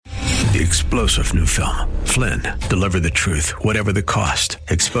The explosive new film, Flynn, deliver the truth, whatever the cost,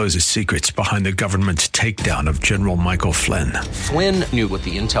 exposes secrets behind the government's takedown of General Michael Flynn. Flynn knew what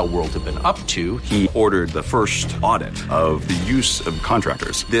the intel world had been up to. He ordered the first audit of the use of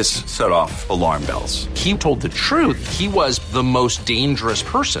contractors. This set off alarm bells. He told the truth. He was the most dangerous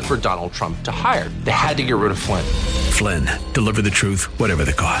person for Donald Trump to hire. They had to get rid of Flynn. Flynn, deliver the truth, whatever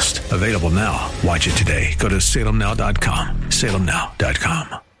the cost. Available now. Watch it today. Go to salemnow.com.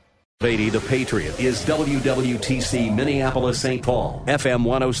 salemnow.com. 80 The Patriot is WWTC Minneapolis, St. Paul, FM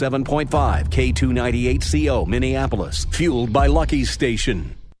 107.5, K298CO Minneapolis, fueled by Lucky's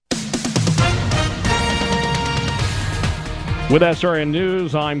Station. With SRN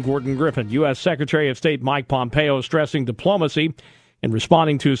News, I'm Gordon Griffin. U.S. Secretary of State Mike Pompeo stressing diplomacy in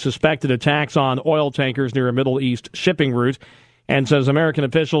responding to suspected attacks on oil tankers near a Middle East shipping route, and says American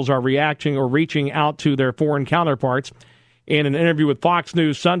officials are reacting or reaching out to their foreign counterparts. In an interview with Fox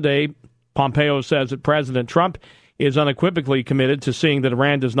News Sunday, Pompeo says that President Trump is unequivocally committed to seeing that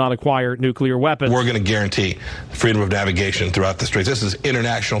Iran does not acquire nuclear weapons. We're going to guarantee freedom of navigation throughout the Straits. This is an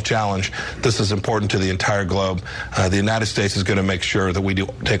international challenge. This is important to the entire globe. The United States is going to make sure that we do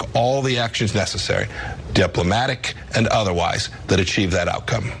take all the actions necessary, diplomatic and otherwise, that achieve that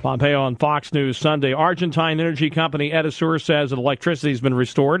outcome. Pompeo on Fox News Sunday. Argentine energy company Edesur says that electricity has been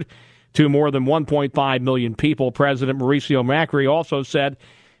restored to more than 1.5 million people. President Mauricio Macri also said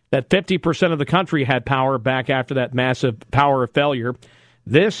that 50% of the country had power back after that massive power failure.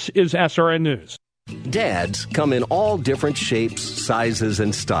 This is SRN News. Dads come in all different shapes, sizes,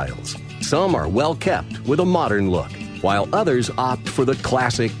 and styles. Some are well kept with a modern look, while others opt for the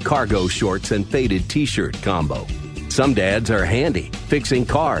classic cargo shorts and faded t-shirt combo. Some dads are handy, fixing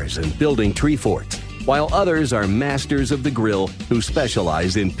cars and building tree forts, while others are masters of the grill who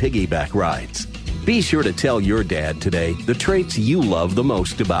specialize in piggyback rides. Be sure to tell your dad today the traits you love the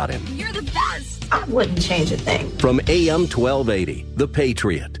most about him. You're the best. I wouldn't change a thing. From AM 1280, The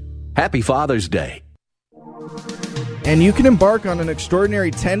Patriot. Happy Father's Day. And you can embark on an extraordinary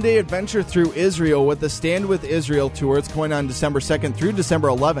 10-day adventure through Israel with the Stand With Israel tour. It's going on December 2nd through December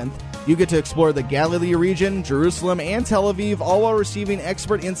 11th. You get to explore the Galilee region, Jerusalem, and Tel Aviv, all while receiving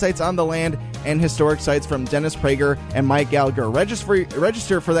expert insights on the land and historic sites from Dennis Prager and Mike Gallagher.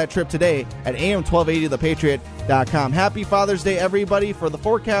 Register for that trip today at am1280thepatriot.com. Happy Father's Day, everybody. For the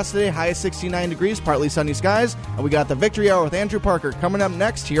forecast today, high 69 degrees, partly sunny skies. And we got the Victory Hour with Andrew Parker coming up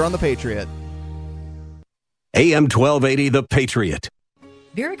next here on The Patriot. AM 1280, The Patriot.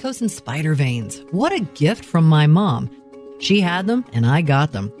 Varicose and spider veins. What a gift from my mom. She had them, and I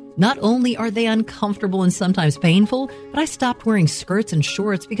got them. Not only are they uncomfortable and sometimes painful, but I stopped wearing skirts and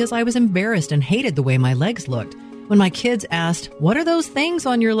shorts because I was embarrassed and hated the way my legs looked. When my kids asked, "What are those things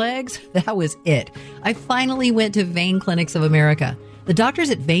on your legs?" that was it. I finally went to Vein Clinics of America. The doctors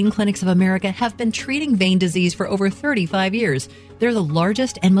at Vein Clinics of America have been treating vein disease for over 35 years. They're the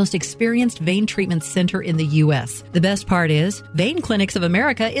largest and most experienced vein treatment center in the U.S. The best part is, Vein Clinics of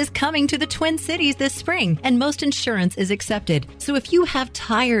America is coming to the Twin Cities this spring, and most insurance is accepted. So if you have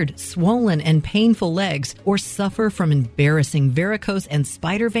tired, swollen, and painful legs, or suffer from embarrassing varicose and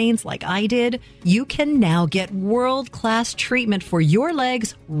spider veins like I did, you can now get world-class treatment for your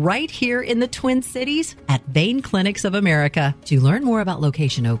legs right here in the Twin Cities at Vein Clinics of America. To learn more about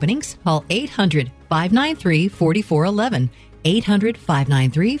location openings, call 800-593-4411.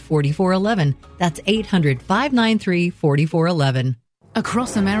 800-593-4411. That's 800-593-4411.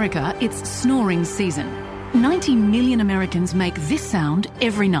 Across America, it's snoring season. 90 million Americans make this sound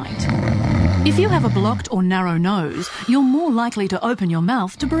every night. If you have a blocked or narrow nose, you're more likely to open your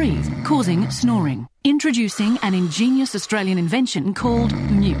mouth to breathe, causing snoring. Introducing an ingenious Australian invention called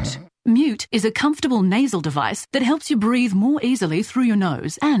Mute. Mute is a comfortable nasal device that helps you breathe more easily through your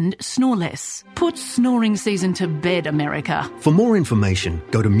nose and snore less. Put snoring season to bed, America. For more information,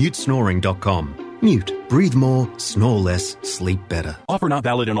 go to mutesnoring.com. Mute. Breathe more, snore less, sleep better. Offer not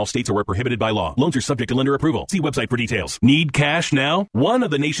valid in all states or where prohibited by law. Loans are subject to lender approval. See website for details. Need cash now? One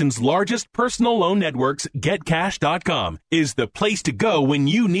of the nation's largest personal loan networks, GetCash.com, is the place to go when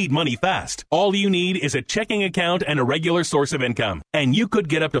you need money fast. All you need is a checking account and a regular source of income. And you could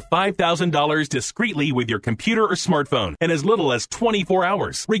get up to $5,000 discreetly with your computer or smartphone in as little as 24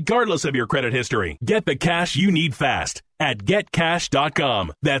 hours, regardless of your credit history. Get the cash you need fast at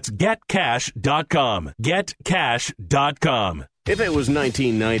GetCash.com. That's GetCash.com. GetCash.com. If it was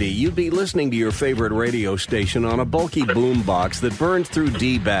 1990, you'd be listening to your favorite radio station on a bulky boombox that burns through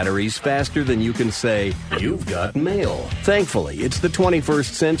D batteries faster than you can say, "You've got mail." Thankfully, it's the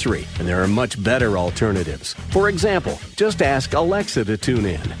 21st century, and there are much better alternatives. For example, just ask Alexa to tune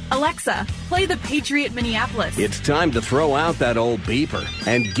in. Alexa, play the Patriot Minneapolis. It's time to throw out that old beeper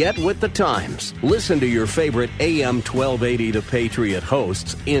and get with the times. Listen to your favorite AM 1280 The Patriot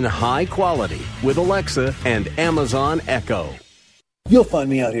hosts in high quality with Alexa and Amazon Echo. You'll find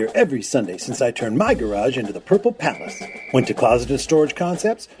me out here every Sunday since I turned my garage into the Purple Palace. Went to Closet and Storage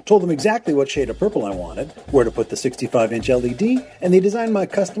Concepts, told them exactly what shade of purple I wanted, where to put the 65-inch LED, and they designed my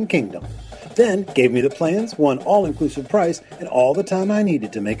custom kingdom. Then gave me the plans, one all-inclusive price, and all the time I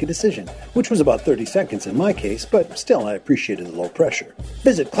needed to make a decision, which was about 30 seconds in my case, but still I appreciated the low pressure.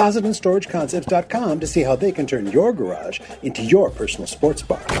 Visit closetandstorageconcepts.com to see how they can turn your garage into your personal sports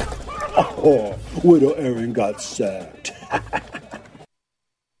bar. Oh, Widow Erin got sacked.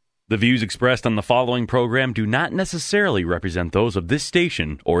 The views expressed on the following program do not necessarily represent those of this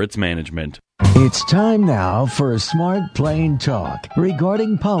station or its management. It's time now for a smart, plain talk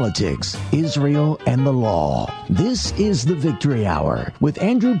regarding politics, Israel, and the law. This is the Victory Hour with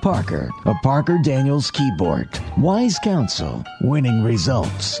Andrew Parker of Parker Daniels Keyboard. Wise counsel, winning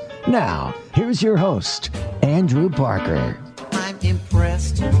results. Now, here's your host, Andrew Parker. I'm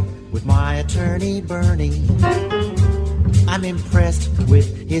impressed with my attorney, Bernie. I'm impressed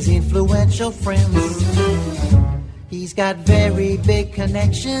with his influential friends. He's got very big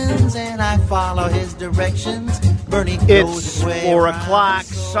connections, and I follow his directions. Bernie goes It's way 4 around o'clock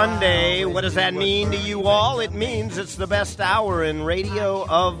so Sunday. What does that mean to you all? It means it's the best hour in radio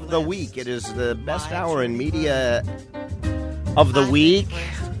of the week. It is the best hour in media of the week.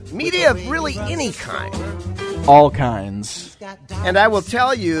 Media of really any kind. All kinds. And I will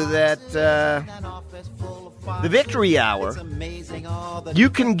tell you that the Victory Hour, you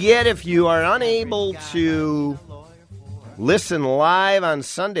can get if you are unable to listen live on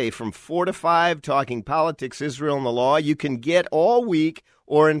Sunday from 4 to 5, talking politics, Israel, and the law. You can get all week,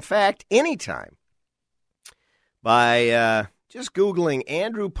 or in fact, anytime, by just Googling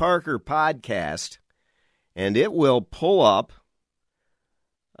Andrew Parker Podcast, and it will pull up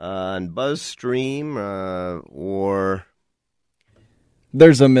on BuzzStream or...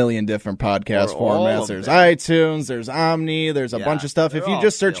 There's a million different podcast formats. There's them. iTunes, there's Omni, there's a bunch of stuff. If you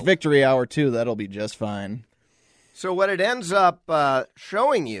just search filled. Victory Hour 2, that'll be just fine. So what it ends up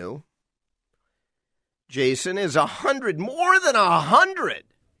showing you, Jason, is more than 100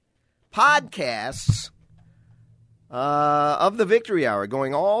 podcasts of the Victory Hour,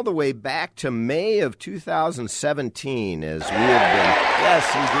 going all the way back to May of 2017, as we have been. Yes,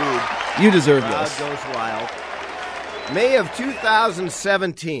 indeed. You deserve Crowd this. goes wild. May of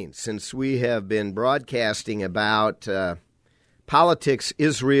 2017, since we have been broadcasting about politics,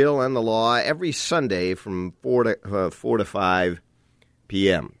 Israel, and the law every Sunday from 4 to 5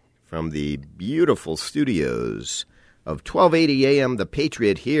 p.m. from the beautiful studios of 1280 a.m. The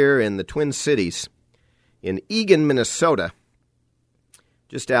Patriot here in the Twin Cities in Eagan, Minnesota,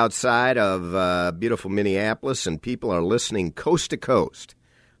 just outside of beautiful Minneapolis, and people are listening coast to coast,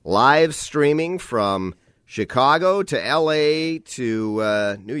 live streaming from Chicago to L.A.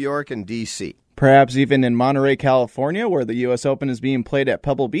 to New York and D.C. Perhaps even in Monterey, California, where the U.S. Open is being played at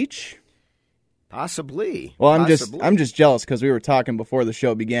Pebble Beach? Possibly. Well, I'm just jealous because we were talking before the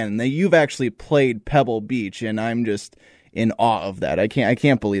show began, and you've actually played Pebble Beach, and I'm just in awe of that. I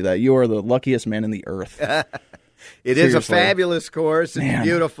can't believe that. You are the luckiest man in the earth. It is a fabulous course. It's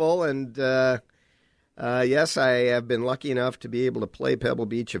beautiful, and yes, I have been lucky enough to be able to play Pebble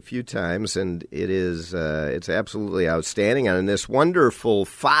Beach a few times, and it's absolutely outstanding. And on this wonderful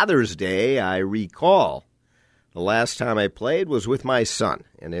Father's Day, I recall the last time I played was with my son,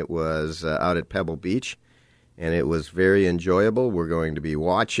 and it was out at Pebble Beach, and it was very enjoyable. We're going to be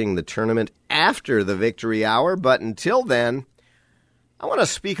watching the tournament after the Victory Hour, but until then, I want to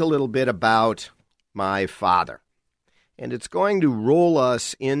speak a little bit about my father, and it's going to roll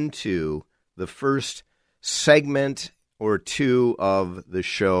us into the first segment or two of the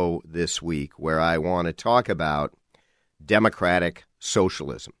show this week, where I want to talk about democratic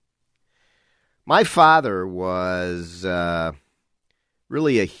socialism. My father was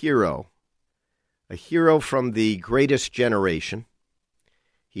really a hero from the greatest generation.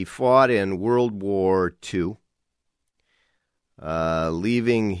 He fought in World War II,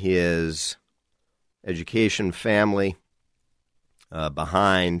 leaving his education family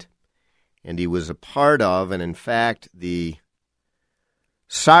behind. And he was a part of, and in fact, the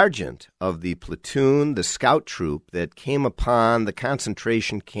sergeant of the platoon, the scout troop that came upon the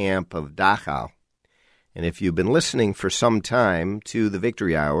concentration camp of Dachau And if you've been listening for some time to the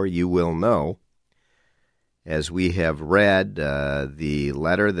Victory Hour, you will know, as we have read the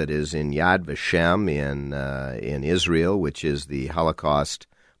letter that is in Yad Vashem in Israel, which is the Holocaust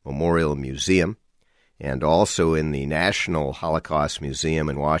Memorial Museum, and also in the National Holocaust Museum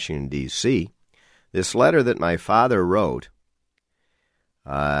in Washington, D.C., this letter that my father wrote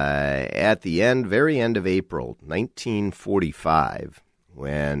at the very end of April 1945,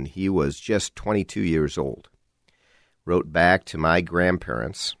 when he was just 22 years old, wrote back to my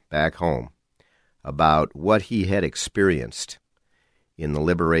grandparents back home about what he had experienced in the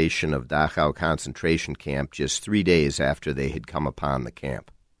liberation of Dachau concentration camp just 3 days after they had come upon the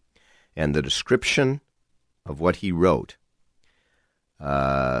camp. And the description of what he wrote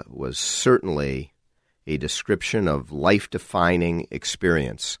was certainly a description of life-defining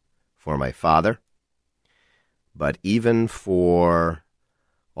experience for my father, but even for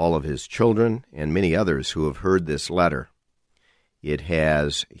all of his children and many others who have heard this letter, it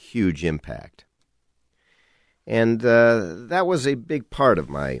has huge impact. And that was a big part of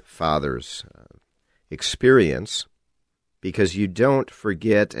my father's experience, because you don't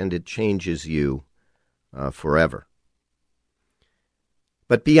forget and it changes you forever.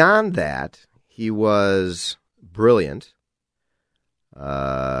 But beyond that, he was brilliant,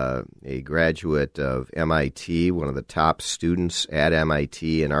 a graduate of MIT, one of the top students at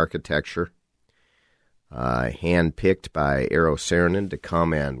MIT in architecture, handpicked by Eero Saarinen to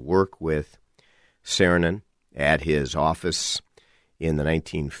come and work with Saarinen at his office in the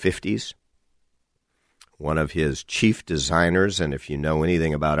 1950s. One of his chief designers, and if you know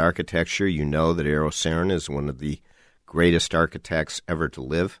anything about architecture, you know that Eero Saarinen is one of the greatest architects ever to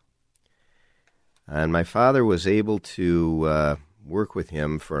live. And my father was able to work with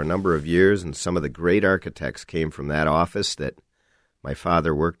him for a number of years, and some of the great architects came from that office that my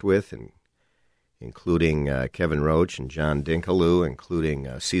father worked with, and including Kevin Roach and John Dinkaloo, including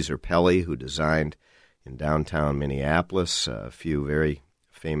Caesar Pelli, who designed in downtown Minneapolis a few very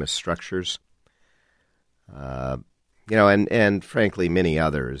famous structures. And frankly, many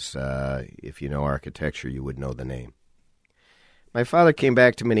others. If you know architecture, you would know the name. My father came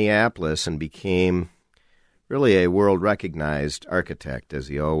back to Minneapolis and became really a world-recognized architect, as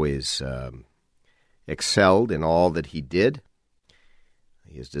he always excelled in all that he did.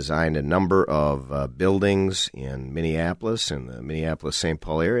 He has designed a number of buildings in Minneapolis and the Minneapolis-St.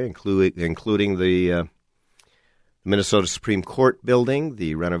 Paul area, including the Minnesota Supreme Court building,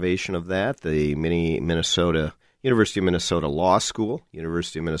 the renovation of that, the University of Minnesota Law School,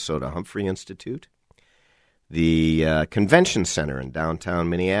 University of Minnesota Humphrey Institute, the Convention Center in downtown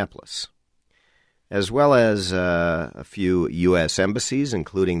Minneapolis, as well as a few U.S. embassies,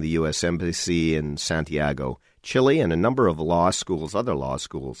 including the U.S. Embassy in Santiago, Chile, and a number of other law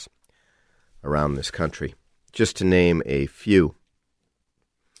schools around this country, just to name a few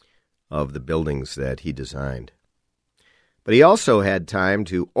of the buildings that he designed. But he also had time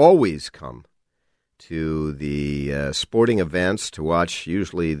to always come to the sporting events to watch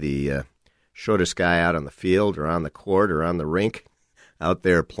usually the shortest guy out on the field or on the court or on the rink out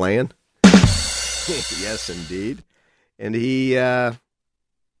there playing. Yes, indeed. And he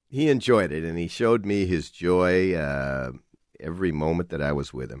enjoyed it, and he showed me his joy every moment that I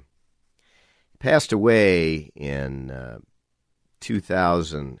was with him. He passed away in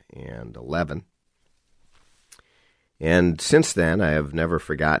 2011. And since then, I have never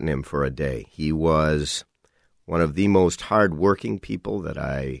forgotten him for a day. He was one of the most hard-working people that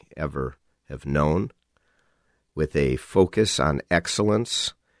I ever have known, with a focus on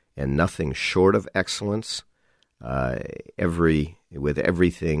excellence and nothing short of excellence with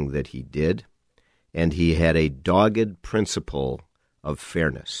everything that he did. And he had a dogged principle of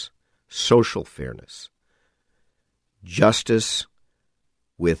fairness, social fairness, justice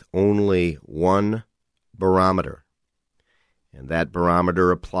with only one barometer. And that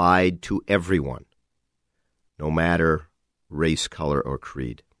barometer applied to everyone, no matter race, color, or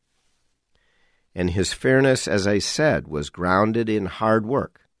creed. And his fairness, as I said, was grounded in hard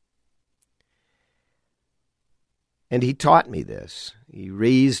work. And he taught me this. He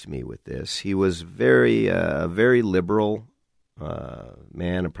raised me with this. He was very liberal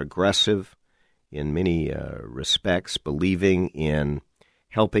man, a progressive in many respects, believing in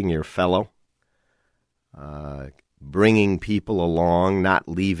helping your fellow, bringing people along, not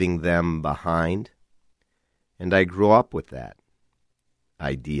leaving them behind. And I grew up with that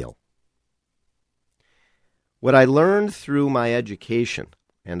ideal. What I learned through my education,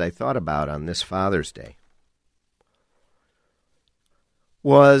 and I thought about on this Father's Day,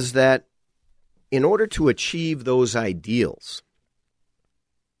 was that in order to achieve those ideals,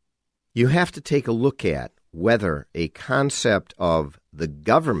 you have to take a look at whether a concept of the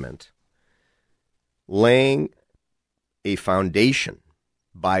government laying a foundation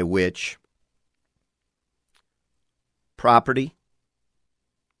by which property,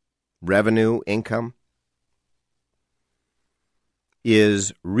 revenue, income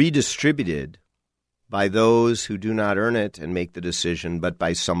is redistributed by those who do not earn it and make the decision, but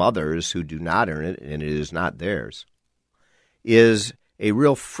by some others who do not earn it and it is not theirs, is a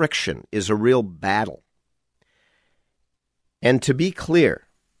real friction, is a real battle. And to be clear,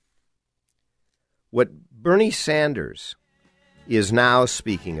 what Bernie Sanders is now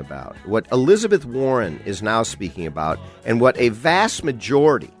speaking about, what Elizabeth Warren is now speaking about, and what a vast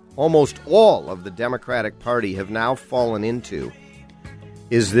majority, almost all of the Democratic Party have now fallen into,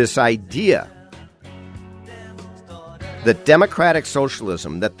 is this idea that democratic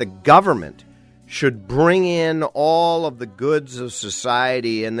socialism, that the government should bring in all of the goods of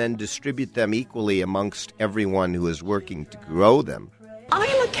society and then distribute them equally amongst everyone who is working to grow them.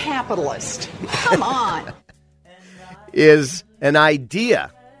 I'm a capitalist. Come on. Is an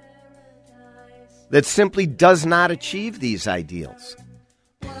idea that simply does not achieve these ideals.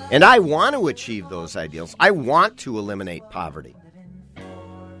 And I want to achieve those ideals. I want to eliminate poverty.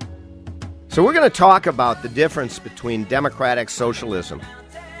 So we're going to talk about the difference between democratic socialism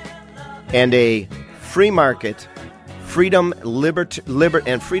and a free market, freedom and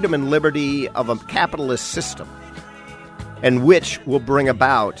liberty of a capitalist system, and which will bring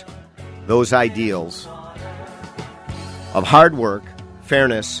about those ideals of hard work,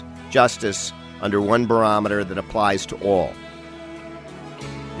 fairness, justice under one barometer that applies to all.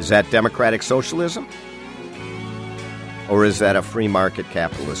 Is that democratic socialism? Or is that a free market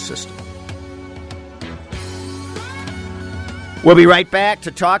capitalist system? We'll be right back to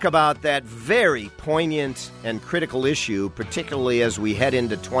talk about that very poignant and critical issue, particularly as we head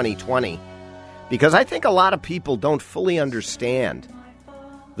into 2020, because I think a lot of people don't fully understand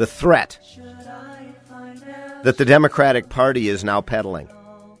the threat that the Democratic Party is now peddling.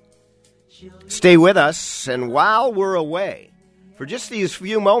 Stay with us, and while we're away, for just these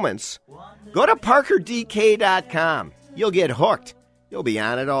few moments, go to ParkerDK.com. You'll get hooked. You'll be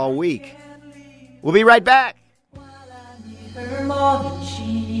on it all week. We'll be right back. Her more than she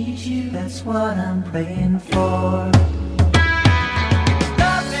needs you, that's what I'm praying for.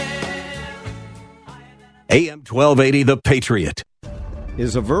 AM 1280, The Patriot.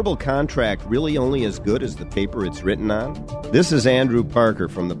 Is a verbal contract really only as good as the paper it's written on? This is Andrew Parker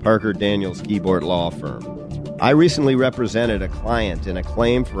from the Parker Daniels Keyboard Law Firm. I recently represented a client in a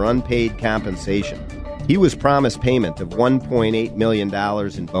claim for unpaid compensation. He was promised payment of $1.8 million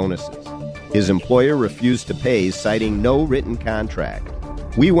in bonuses. His employer refused to pay, citing no written contract.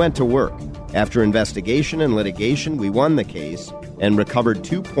 We went to work. After investigation and litigation, we won the case and recovered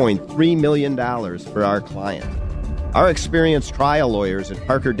 $2.3 million for our client. Our experienced trial lawyers at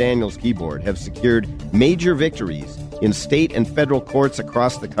Parker Daniels Keyboard have secured major victories in state and federal courts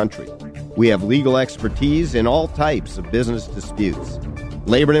across the country. We have legal expertise in all types of business disputes,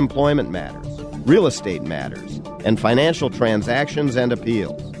 labor and employment matters, real estate matters, and financial transactions and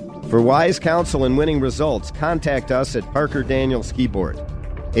appeals. For wise counsel and winning results, contact us at Parker Daniels Keyboard,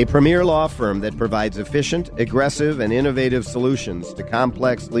 a premier law firm that provides efficient, aggressive, and innovative solutions to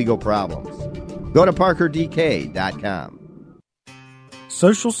complex legal problems. Go to ParkerDK.com.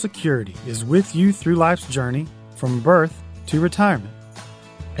 Social Security is with you through life's journey, from birth to retirement.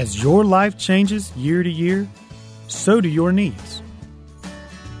 As your life changes year to year, so do your needs.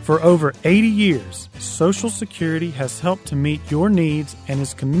 For over 80 years, Social Security has helped to meet your needs and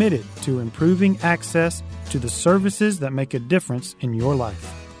is committed to improving access to the services that make a difference in your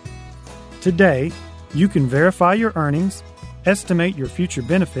life. Today, you can verify your earnings, estimate your future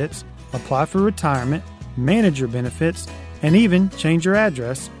benefits, apply for retirement, manage your benefits, and even change your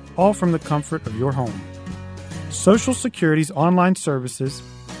address, all from the comfort of your home. Social Security's online services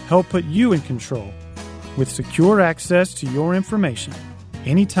help put you in control with secure access to your information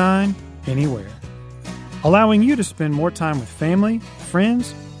anytime, anywhere, allowing you to spend more time with family,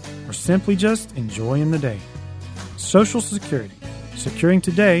 friends, or simply just enjoying the day. Social Security, securing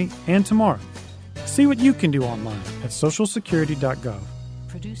today and tomorrow. See what you can do online at socialsecurity.gov.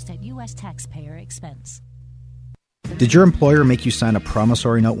 Produced at U.S. taxpayer expense. Did your employer make you sign a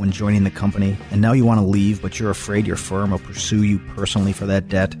promissory note when joining the company, and now you want to leave, but you're afraid your firm will pursue you personally for that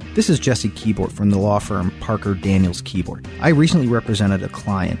debt? This is Jesse Keyboard from the law firm Parker Daniels Keyboard. I recently represented a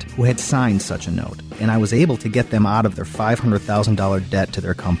client who had signed such a note, and I was able to get them out of their $500,000 debt to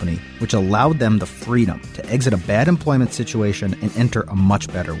their company, which allowed them the freedom to exit a bad employment situation and enter a much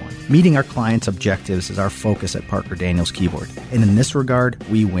better one. Meeting our clients' objectives is our focus at Parker Daniels Keyboard, and in this regard,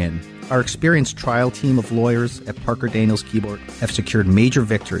 we win. Our experienced trial team of lawyers at Parker Daniels Keyboard have secured major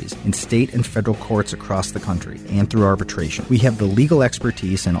victories in state and federal courts across the country and through arbitration. We have the legal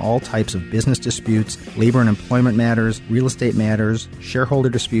expertise in all types of business disputes, labor and employment matters, real estate matters, shareholder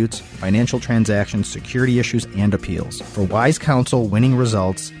disputes, financial transactions, security issues, and appeals. For wise counsel, winning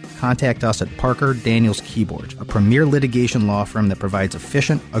results, contact us at Parker Daniels Keyboard, a premier litigation law firm that provides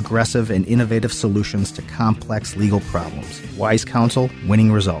efficient, aggressive, and innovative solutions to complex legal problems. Wise counsel,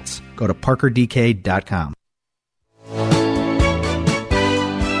 winning results. Go to parkerdk.com.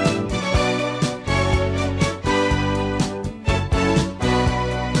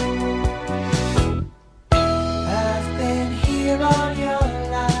 I've been here all your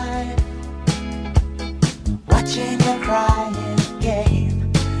life, watching your crying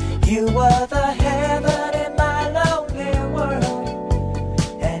game. You were the heaven in my lonely world,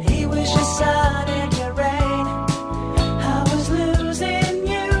 and he was your sun and your rain. I was losing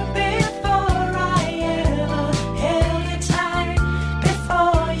you before I ever held you tight,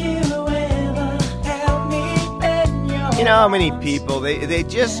 before you ever held me in your You know how many people, they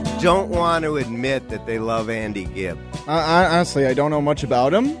just don't want to admit that they love Andy Gibb. Honestly, I don't know much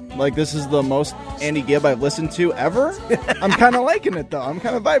about him. Like, this is the most Andy Gibb I've listened to ever. I'm kind of liking it, though. I'm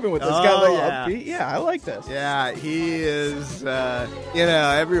kind of vibing with this guy. Like, upbeat. Yeah, I like this. Yeah, he is,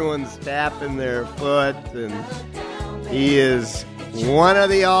 everyone's tapping their foot, and he is one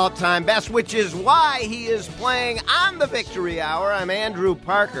of the all-time best, which is why he is playing on the Victory Hour. I'm Andrew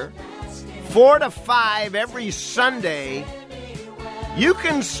Parker. 4 to 5 every Sunday. You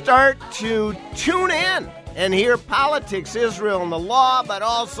can start to tune in and hear politics, Israel, and the law, but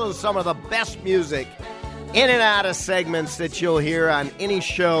also some of the best music in and out of segments that you'll hear on any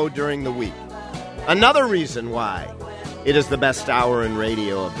show during the week. Another reason why it is the best hour in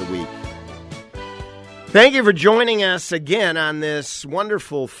radio of the week. Thank you for joining us again on this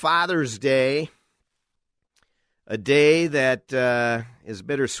wonderful Father's Day, a day that is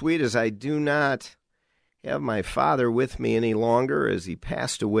bittersweet as I do not have my father with me any longer as he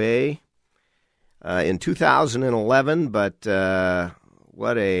passed away in 2011, but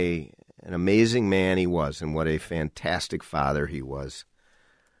what an amazing man he was, and what a fantastic father he was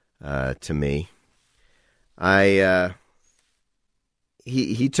to me.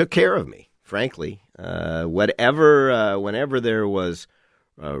 He took care of me, frankly. Whenever there was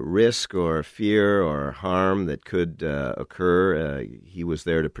risk or fear or harm that could occur, he was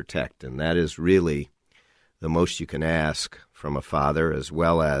there to protect, and that is really the most you can ask from a father, as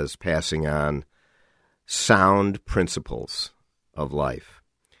well as passing on sound principles of life.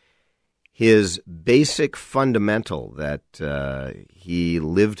 His basic fundamental that he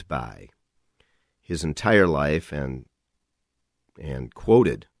lived by his entire life and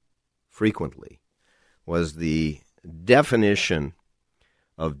quoted frequently was the definition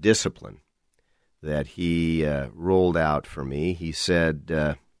of discipline that he rolled out for me. He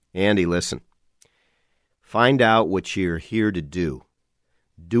said, Andy, listen, find out what you're here to do.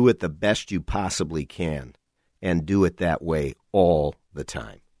 Do it the best you possibly can, and do it that way all the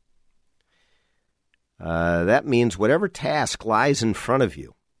time. That means whatever task lies in front of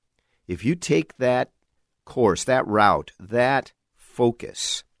you, if you take that course, that route, that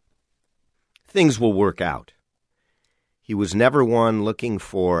focus, things will work out. He was never one looking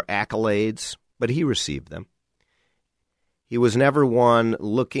for accolades, but he received them. He was never one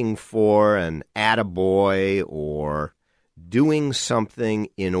looking for an attaboy or doing something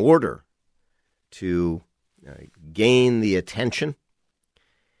in order to gain the attention.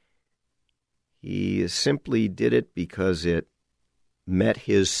 He simply did it because it met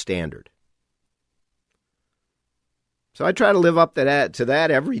his standard. So I try to live up to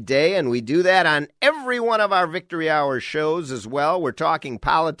that every day, and we do that on every one of our Victory Hour shows as well. We're talking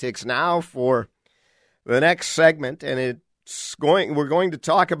politics now for the next segment, and we're going to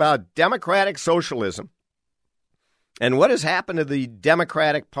talk about democratic socialism and what has happened to the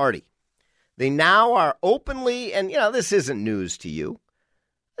Democratic Party. They now are openly, and this isn't news to you.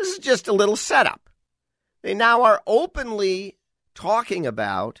 This is just a little setup. They now are openly talking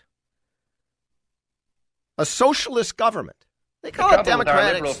about a socialist government. They call it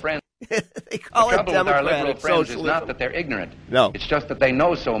democratic. They call it democratic socialism. The trouble with our liberal friends is not that they're ignorant. No. It's just that they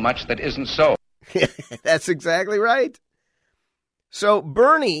know so much that isn't so. That's exactly right. So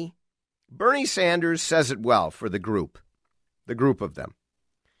Bernie Sanders says it well for the group of them.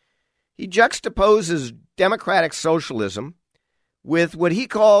 He juxtaposes democratic socialism with what he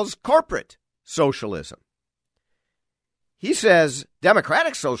calls corporate socialism. He says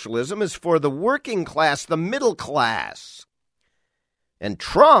democratic socialism is for the working class, the middle class. And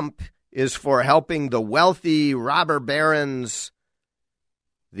Trump is for helping the wealthy robber barons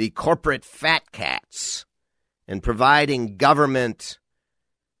the corporate fat cats and providing government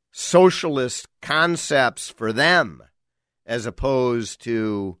socialist concepts for them as opposed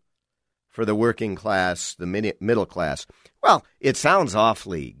to for the working class, the middle class. Well, it sounds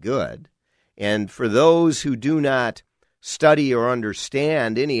awfully good. And for those who do not study or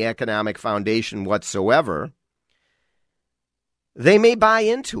understand any economic foundation whatsoever, they may buy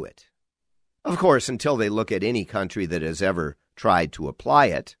into it. Of course, until they look at any country that has ever tried to apply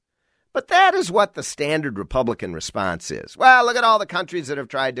it. But that is what the standard Republican response is. Well, look at all the countries that have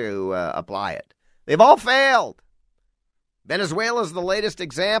tried to apply it. They've all failed. Venezuela's the latest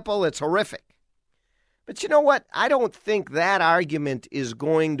example. It's horrific. But you know what? I don't think that argument is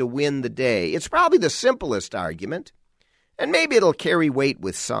going to win the day. It's probably the simplest argument, and maybe it'll carry weight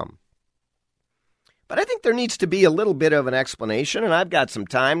with some. But I think there needs to be a little bit of an explanation, and I've got some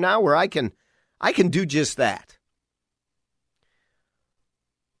time now where I can do just that.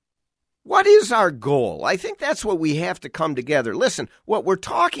 What is our goal? I think that's what we have to come together. Listen, what we're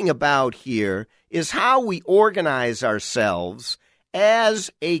talking about here is how we organize ourselves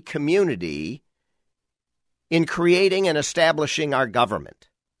as a community in creating and establishing our government.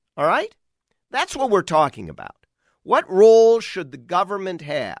 All right? That's what we're talking about. What role should the government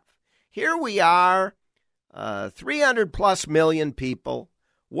have? Here we are, 300 plus million people.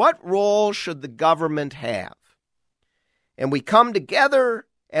 What role should the government have? And we come together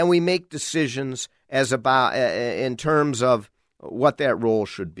and we make decisions in terms of what that role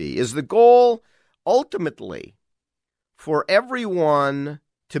should be. Is the goal ultimately for everyone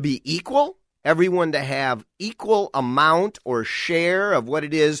to be equal? Everyone to have equal amount or share of what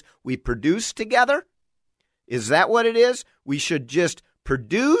it is we produce together? Is that what it is? We should just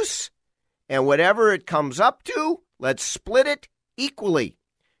produce, and whatever it comes up to, let's split it equally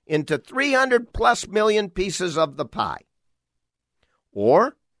into 300 plus million pieces of the pie.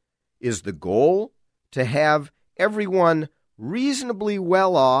 Or is the goal to have everyone reasonably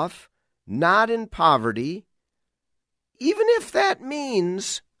well off, not in poverty, even if that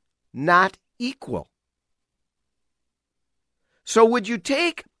means not equal? So would you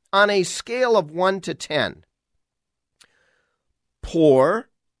take on a scale of 1 to 10, poor,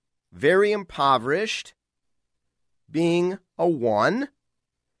 very impoverished, being a 1,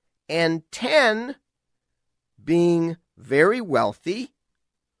 and 10 being very wealthy?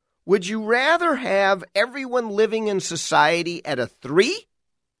 Would you rather have everyone living in society at a 3?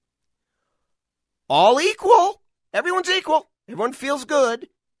 All equal. Everyone's equal. Everyone feels good.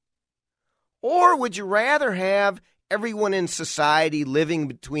 Or would you rather have everyone in society living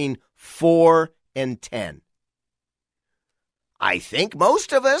between 4 and 10? I think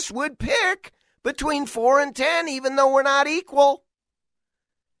most of us would pick between 4 and 10, even though we're not equal.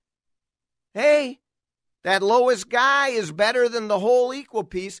 Hey, that lowest guy is better than the whole equal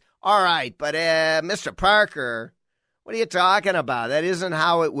piece. All right, but Mr. Parker, what are you talking about? That isn't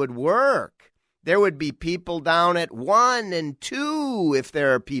how it would work. There would be people down at 1 and 2 if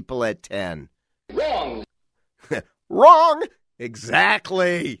there are people at 10. Wrong. Wrong.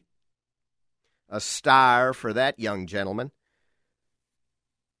 Exactly. A star for that young gentleman.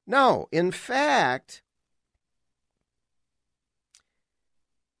 No, in fact,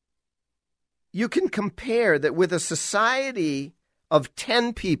 you can compare that with a society of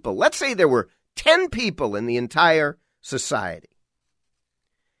 10 people. Let's say there were 10 people in the entire society.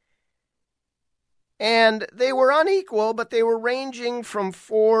 And they were unequal, but they were ranging from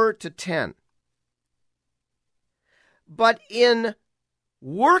 4 to 10. But in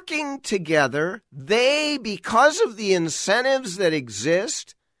working together, they, because of the incentives that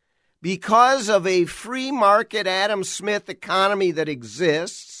exist, because of a free market Adam Smith economy that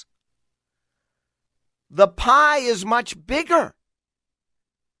exists, the pie is much bigger.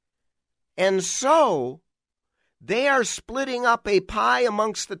 And so they are splitting up a pie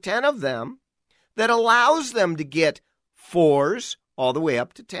amongst the 10 of them that allows them to get 4s all the way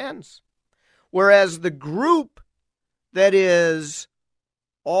up to 10s. Whereas the group that is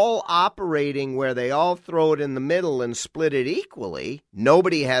all operating where they all throw it in the middle and split it equally,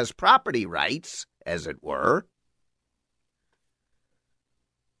 nobody has property rights, as it were,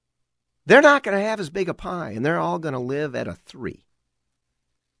 they're not going to have as big a pie, and they're all going to live at a 3.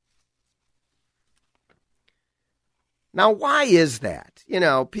 Now, why is that? You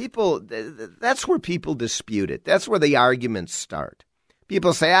know, people, that's where people dispute it. That's where the arguments start.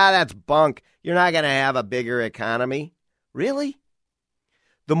 People say, that's bunk. You're not going to have a bigger economy. Really?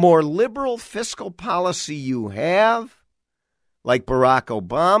 The more liberal fiscal policy you have, like Barack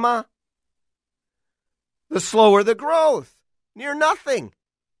Obama, the slower the growth. Near nothing.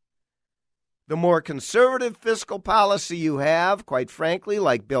 the more conservative fiscal policy you have, quite frankly,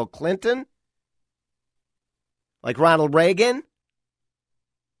 like Bill Clinton, like Ronald Reagan,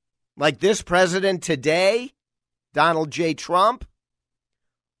 like this president today, Donald J. Trump,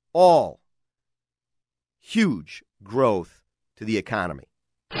 all huge growth to the economy.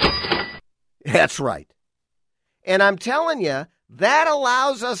 That's right. And I'm telling you, that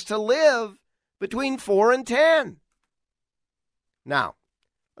allows us to live between 4 and 10. Now,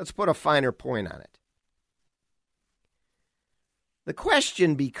 let's put a finer point on it. The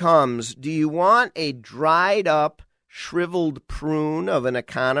question becomes, do you want a dried up, shriveled prune of an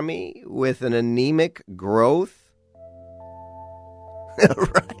economy with an anemic growth?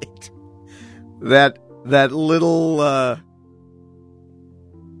 Right. That little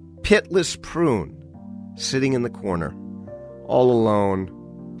pitless prune sitting in the corner, all alone,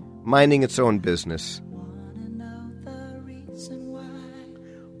 minding its own business.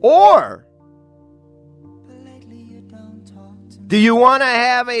 Or do you want to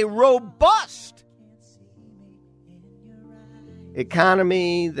have a robust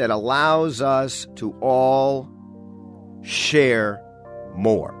economy that allows us to all share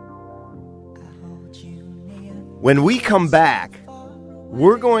more? When we come back,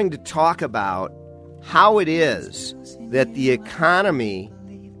 we're going to talk about how it is that the economy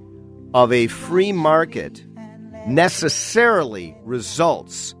of a free market necessarily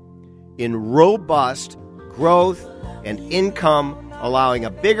results in robust growth and income, allowing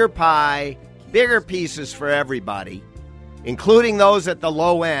a bigger pie, bigger pieces for everybody, including those at the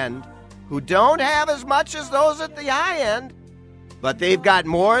low end who don't have as much as those at the high end, but they've got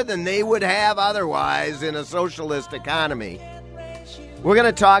more than they would have otherwise in a socialist economy. We're going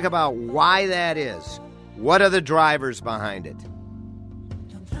to talk about why that is. What are the drivers behind it?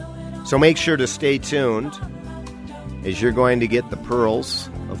 So make sure to stay tuned as you're going to get the pearls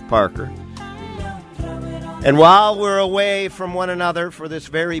of Parker. And while we're away from one another for this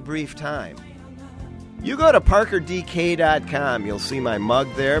very brief time, you go to parkerdk.com. You'll see my mug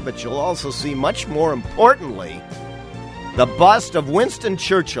there, but you'll also see, much more importantly, the bust of Winston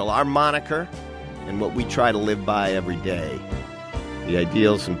Churchill, our moniker, and what we try to live by every day, the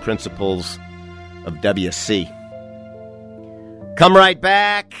ideals and principles of WC. Come right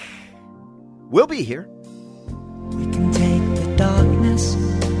back. We'll be here. We can take the darkness,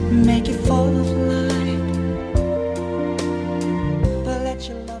 make it full of light, but let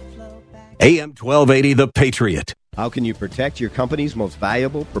your love flow back. AM 1280, The Patriot. How can you protect your company's most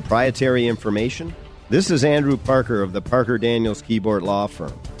valuable proprietary information? This is Andrew Parker of the Parker Daniels Keyboard Law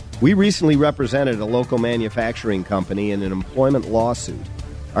Firm. We recently represented a local manufacturing company in an employment lawsuit.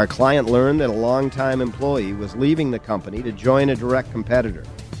 Our client learned that a longtime employee was leaving the company to join a direct competitor.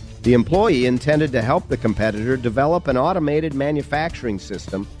 The employee intended to help the competitor develop an automated manufacturing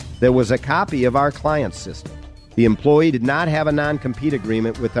system that was a copy of our client's system. The employee did not have a non-compete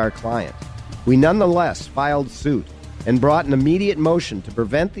agreement with our client. We nonetheless filed suit and brought an immediate motion to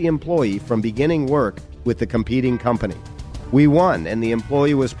prevent the employee from beginning work with the competing company. We won, and the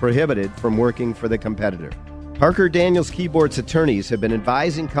employee was prohibited from working for the competitor. Parker Daniels Keyboard's attorneys have been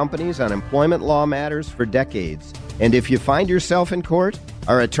advising companies on employment law matters for decades, and if you find yourself in court,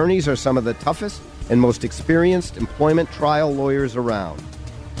 our attorneys are some of the toughest and most experienced employment trial lawyers around.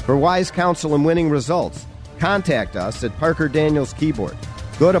 For wise counsel and winning results, contact us at Parker Daniels Keyboard.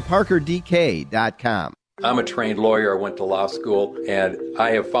 Go to parkerdk.com. I'm a trained lawyer. I went to law school, and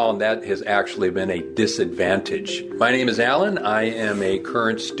I have found that has actually been a disadvantage. My name is Alan. I am a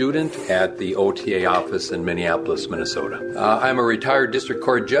current student at the OTA office in Minneapolis, Minnesota. I'm a retired district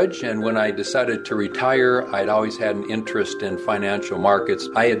court judge, and when I decided to retire, I'd always had an interest in financial markets.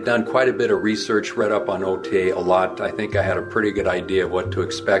 I had done quite a bit of research, read up on OTA a lot. I think I had a pretty good idea of what to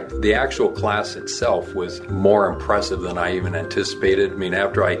expect. The actual class itself was more impressive than I even anticipated. I mean,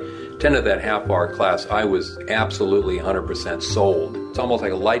 after I attended that half-hour class, I was absolutely 100% sold. It's almost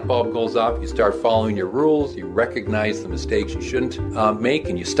like a light bulb goes off. You start following your rules. You recognize the mistakes you shouldn't make,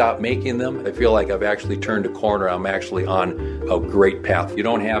 and you stop making them. I feel like I've actually turned a corner. I'm actually on a great path. You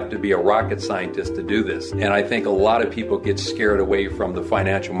don't have to be a rocket scientist to do this. And I think a lot of people get scared away from the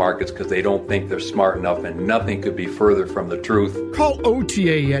financial markets because they don't think they're smart enough, and nothing could be further from the truth. Call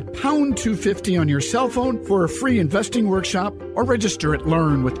OTA at pound 250 on your cell phone for a free investing workshop, or register at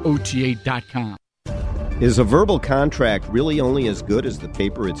learnwithota.com. Is a verbal contract really only as good as the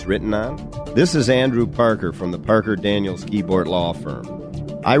paper it's written on? This is Andrew Parker from the Parker Daniels Keyboard Law Firm.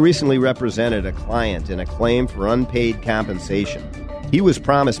 I recently represented a client in a claim for unpaid compensation. He was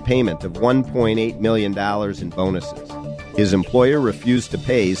promised payment of $1.8 million in bonuses. His employer refused to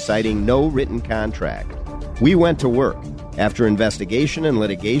pay, citing no written contract. We went to work. After investigation and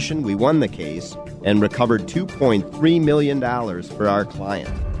litigation, we won the case and recovered $2.3 million for our client.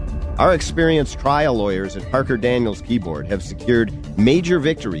 Our experienced trial lawyers at Parker Daniels Keyboard have secured major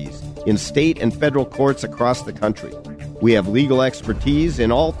victories in state and federal courts across the country. We have legal expertise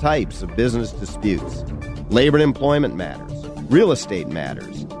in all types of business disputes, labor and employment matters, real estate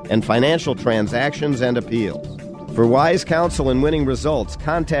matters, and financial transactions and appeals. For wise counsel and winning results,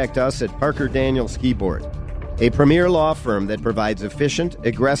 contact us at Parker Daniels Keyboard, a premier law firm that provides efficient,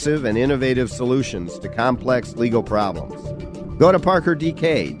 aggressive, and innovative solutions to complex legal problems. Go to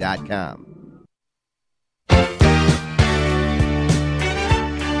parkerdk.com.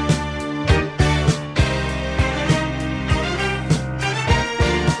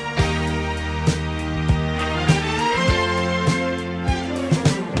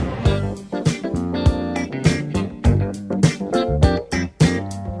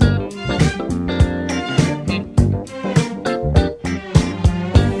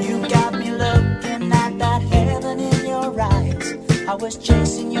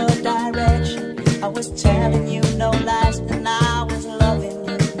 Chasing your direction, I was telling you no lies, and I was loving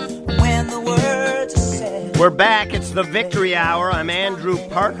you when the words are said. We're back. It's the Victory Hour. I'm Andrew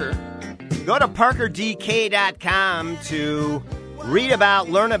Parker. Go to parkerdk.com to read about,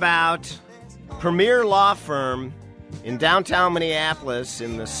 learn about premier law firm in downtown Minneapolis,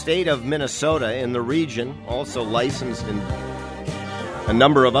 in the state of Minnesota, in the region, also licensed in a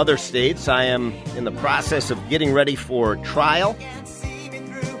number of other states. I am in the process of getting ready for trial,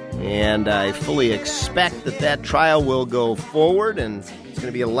 and I fully expect that trial will go forward, and it's going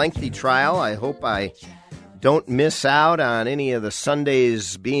to be a lengthy trial. I hope I don't miss out on any of the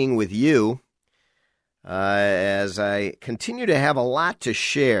Sundays being with you, as I continue to have a lot to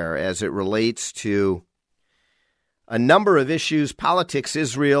share as it relates to a number of issues, politics,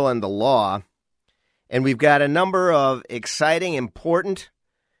 Israel, and the law. And we've got a number of exciting, important,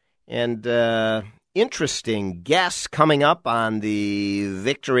 and interesting guests coming up on the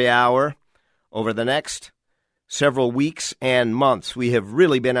Victory Hour over the next several weeks and months. We have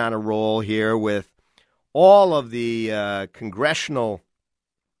really been on a roll here with all of the congressional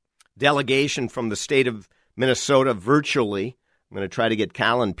delegation from the state of Minnesota virtually. I'm going to try to get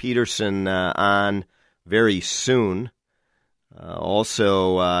Colin Peterson on very soon.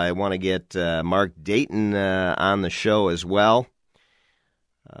 Also, I want to get Mark Dayton on the show as well.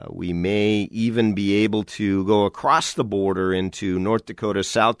 We may even be able to go across the border into North Dakota,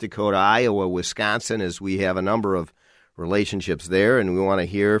 South Dakota, Iowa, Wisconsin, as we have a number of relationships there, and we want to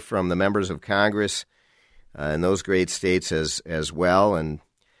hear from the members of Congress in those great states as well, and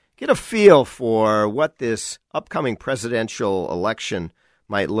get a feel for what this upcoming presidential election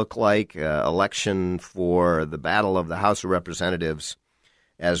might look like, election for the battle of the House of Representatives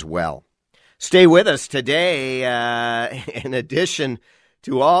as well. Stay with us today, in addition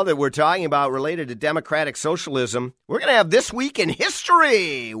to all that we're talking about related to democratic socialism. We're going to have This Week in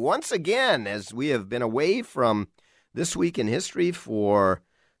History once again, as we have been away from This Week in History for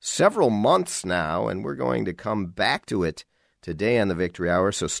several months now, and we're going to come back to it today on the Victory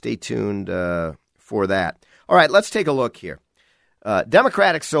Hour, so stay tuned for that. All right, let's take a look here.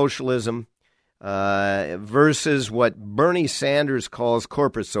 Democratic socialism versus what Bernie Sanders calls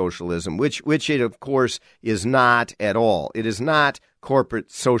corporate socialism, which it, of course, is not at all. It is not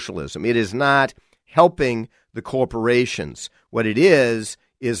corporate socialism. It is not helping the corporations. What it is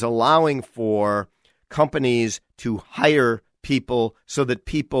allowing for companies to hire people so that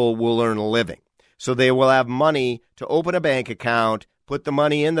people will earn a living. So they will have money to open a bank account, put the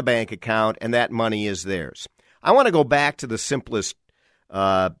money in the bank account, and that money is theirs. I want to go back to the simplest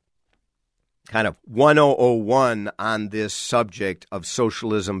kind of 1001 on this subject of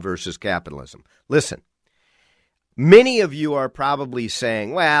socialism versus capitalism. Listen, many of you are probably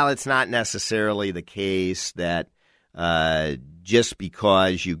saying, well, it's not necessarily the case that just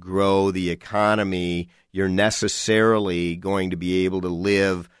because you grow the economy, you're necessarily going to be able to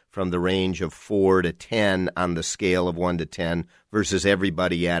live from the range of 4 to 10 on the scale of 1 to 10 versus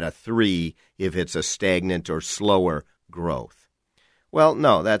everybody at a 3 if it's a stagnant or slower growth. Well,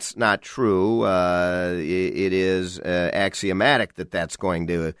 no, that's not true. It is axiomatic that that's going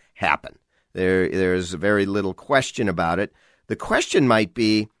to happen. There's very little question about it. The question might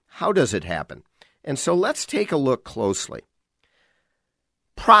be, how does it happen? And so let's take a look closely.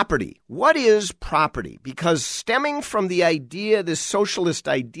 Property. What is property? Because stemming from the idea, this socialist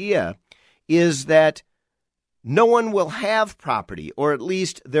idea, is that no one will have property, or at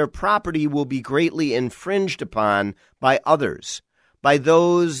least their property will be greatly infringed upon by others, by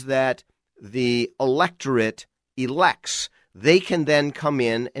those that the electorate elects. They can then come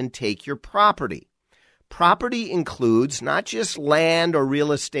in and take your property. property includes not just land or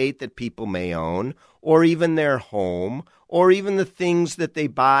real estate that people may own, or even their home, or even the things that they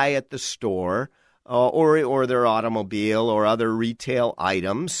buy at the store, or their automobile or other retail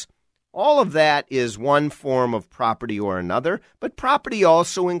items. All of that is one form of property or another, but property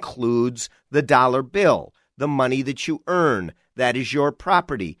also includes the dollar bill, the money that you earn. That is your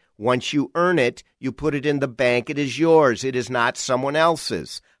property. Once you earn it, you put it in the bank. It is yours. It is not someone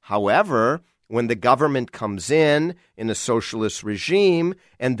else's. However, when the government comes in a socialist regime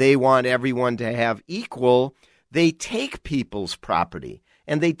and they want everyone to have equal, they take people's property,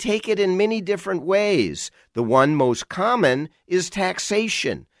 and they take it in many different ways. The one most common is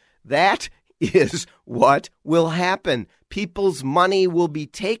taxation. That is what will happen. People's money will be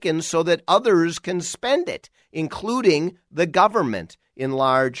taken so that others can spend it, including the government, in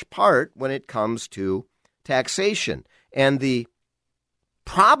large part when it comes to taxation. And the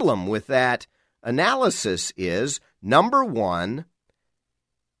problem with that analysis is, number one,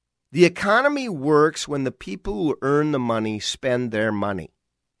 the economy works when the people who earn the money spend their money.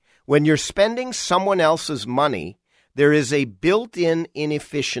 When you're spending someone else's money, there is a built-in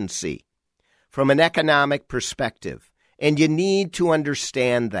inefficiency from an economic perspective, and you need to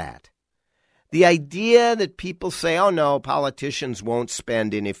understand that. The idea that people say, oh no, politicians won't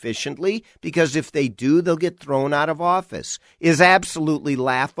spend inefficiently because if they do, they'll get thrown out of office, is absolutely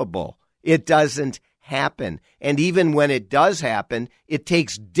laughable. It doesn't happen. And even when it does happen, it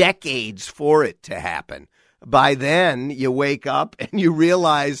takes decades for it to happen. By then, you wake up and you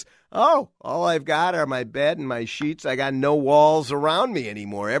realize, oh, all I've got are my bed and my sheets. I got no walls around me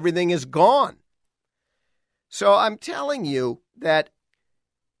anymore. Everything is gone. So I'm telling you that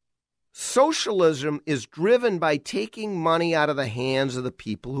socialism is driven by taking money out of the hands of the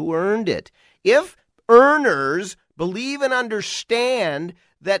people who earned it. If earners believe and understand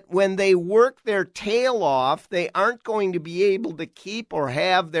that when they work their tail off, they aren't going to be able to keep or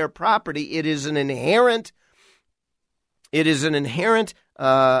have their property, it is an inherent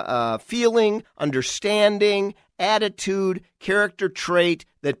feeling, understanding, attitude, character trait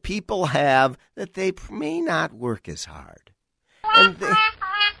that people have that they may not work as hard.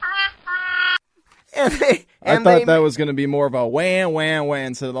 I thought that was going to be more of a wah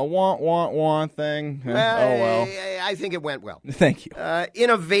instead of the want thing. Well. I think it went well. Thank you.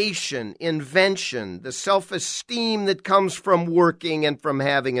 Innovation, invention, the self-esteem that comes from working and from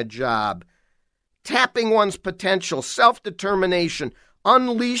having a job, tapping one's potential, self-determination,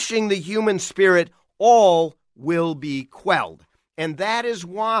 unleashing the human spirit, all will be quelled. And that is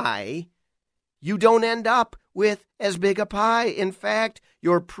why you don't end up with as big a pie. In fact,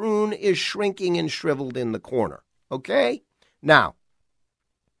 your prune is shrinking and shriveled in the corner. Okay? Now,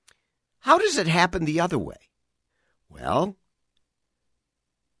 how does it happen the other way? Well,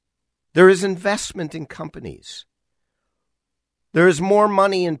 there is investment in companies. There is more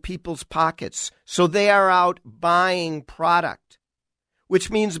money in people's pockets, so they are out buying product, which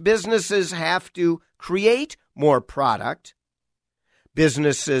means businesses have to create more product.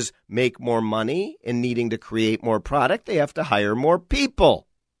 Businesses make more money in needing to create more product. They have to hire more people.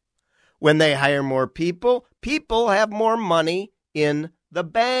 When they hire more people, people have more money in the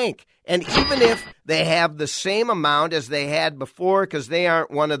bank. And even if they have the same amount as they had before because they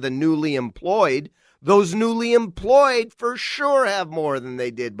aren't one of the newly employed, those newly employed for sure have more than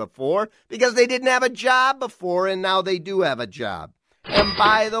they did before because they didn't have a job before and now they do have a job. And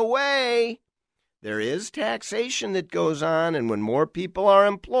by the way, there is taxation that goes on, and when more people are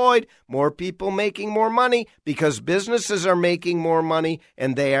employed, more people making more money because businesses are making more money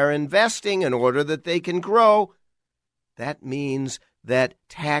and they are investing in order that they can grow. That means that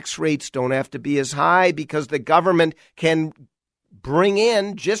tax rates don't have to be as high because the government can bring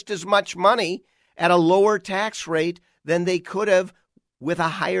in just as much money at a lower tax rate than they could have with a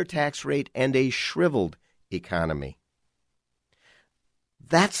higher tax rate and a shriveled economy.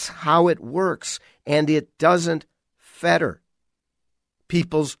 That's how it works, and it doesn't fetter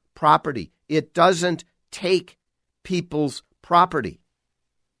people's property. It doesn't take people's property.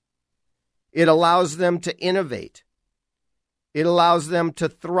 It allows them to innovate. It allows them to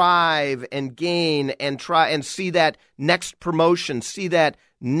thrive and gain and try and see that next promotion, see that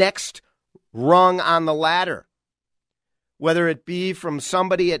next rung on the ladder, whether it be from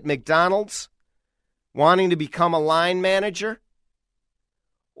somebody at McDonald's wanting to become a line manager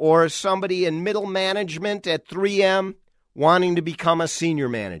or somebody in middle management at 3M wanting to become a senior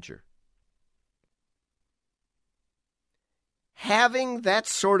manager. Having that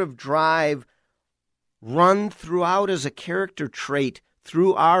sort of drive run throughout as a character trait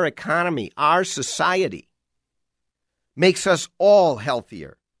through our economy, our society, makes us all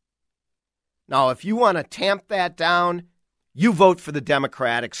healthier. Now, if you want to tamp that down, you vote for the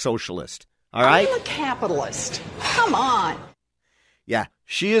Democratic Socialist. All right? I'm a capitalist. Come on. Yeah,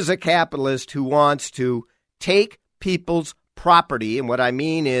 she is a capitalist who wants to take people's property, and what I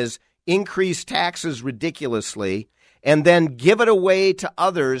mean is increase taxes ridiculously, and then give it away to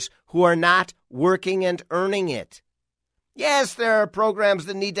others who are not working and earning it. Yes, there are programs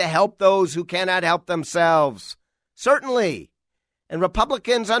that need to help those who cannot help themselves. Certainly. And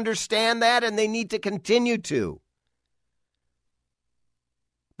Republicans understand that, and they need to continue to.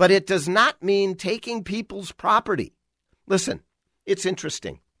 But it does not mean taking people's property. Listen, it's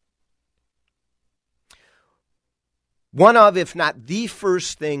interesting. One of, if not the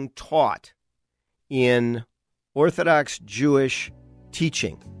first thing taught in Orthodox Jewish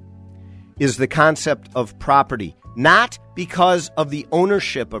teaching is the concept of property, not because of the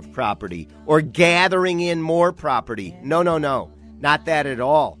ownership of property or gathering in more property. No, not that at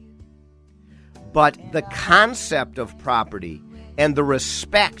all. But the concept of property and the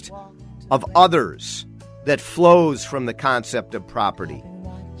respect of others that flows from the concept of property.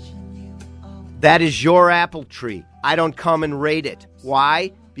 That is your apple tree. I don't come and raid it.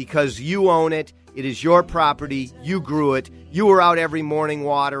 Why? Because you own it. It is your property. You grew it. You were out every morning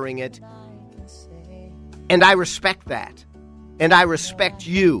watering it. And I respect that. And I respect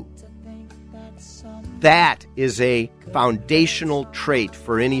you. That is a foundational trait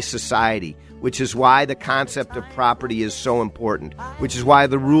for any society, which is why the concept of property is so important, which is why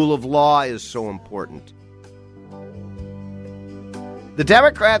the rule of law is so important. The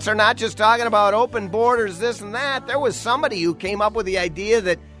Democrats are not just talking about open borders, this and that. There was somebody who came up with the idea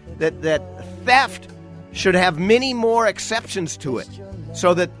that theft should have many more exceptions to it,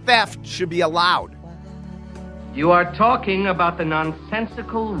 so that theft should be allowed. You are talking about the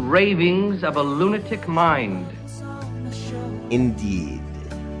nonsensical ravings of a lunatic mind. Indeed.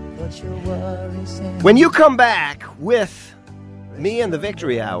 When you come back with me and the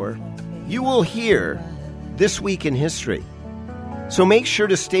Victory Hour, you will hear This Week in History. So make sure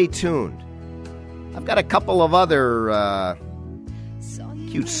to stay tuned. I've got a couple of other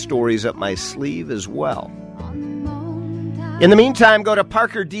cute stories up my sleeve as well. In the meantime, go to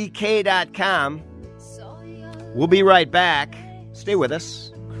parkerdk.com. We'll be right back. Stay with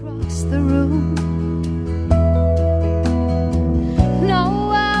us. Across the room.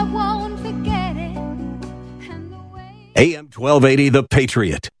 No, I won't forget it. AM 1280, The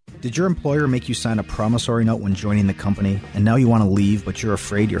Patriot. Did your employer make you sign a promissory note when joining the company, and now you want to leave, but you're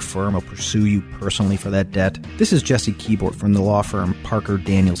afraid your firm will pursue you personally for that debt? This is Jesse Keyboard from the law firm Parker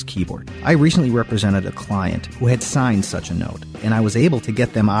Daniels Keyboard. I recently represented a client who had signed such a note, and I was able to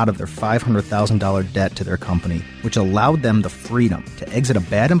get them out of their $500,000 debt to their company, which allowed them the freedom to exit a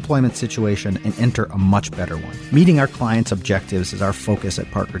bad employment situation and enter a much better one. Meeting our clients' objectives is our focus at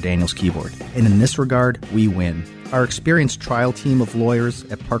Parker Daniels Keyboard, and in this regard, we win. Our experienced trial team of lawyers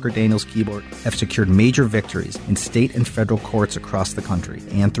at Parker Daniels Keyboard have secured major victories in state and federal courts across the country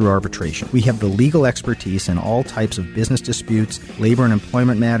and through arbitration. We have the legal expertise in all types of business disputes, labor and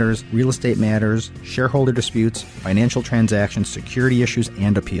employment matters, real estate matters, shareholder disputes, financial transactions, security issues,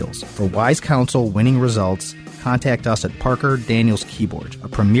 and appeals. For wise counsel, winning results, contact us at Parker Daniels Keyboard, a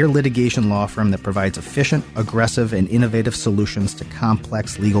premier litigation law firm that provides efficient, aggressive, and innovative solutions to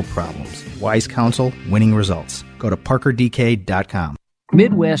complex legal problems. Wise counsel, winning results. Go to parkerdk.com.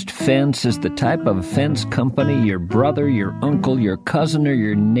 Midwest Fence is the type of fence company your brother, your uncle, your cousin, or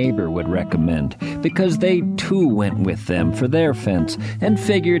your neighbor would recommend, because they too went with them for their fence and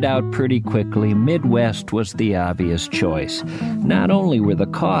figured out pretty quickly Midwest was the obvious choice. Not only were the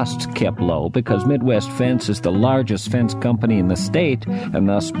costs kept low, because Midwest Fence is the largest fence company in the state and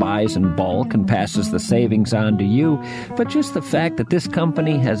thus buys in bulk and passes the savings on to you, but just the fact that this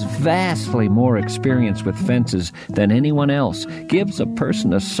company has vastly more experience with fences than anyone else gives a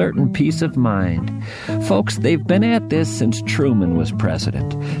person a certain peace of mind. Folks, they've been at this since Truman was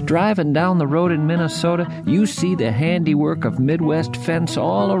president. Driving down the road in Minnesota, you see the handiwork of Midwest Fence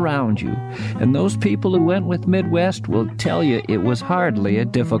all around you. And those people who went with Midwest will tell you it was hardly a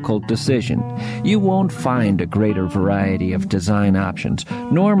difficult decision. You won't find a greater variety of design options,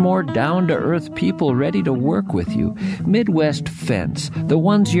 nor more down-to-earth people ready to work with you. Midwest Fence, the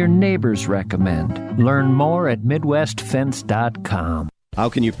ones your neighbors recommend. Learn more at MidwestFence.com. How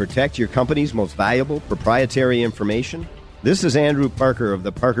can you protect your company's most valuable proprietary information? This is Andrew Parker of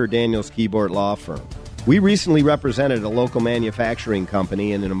the Parker Daniels Keyboard Law Firm. We recently represented a local manufacturing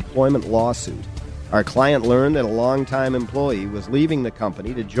company in an employment lawsuit. Our client learned that a longtime employee was leaving the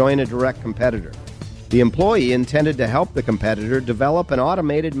company to join a direct competitor. The employee intended to help the competitor develop an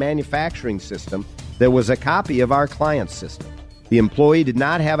automated manufacturing system that was a copy of our client's system. The employee did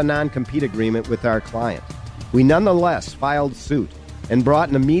not have a non-compete agreement with our client. We nonetheless filed suit and brought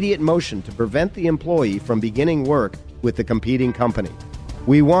an immediate motion to prevent the employee from beginning work with the competing company.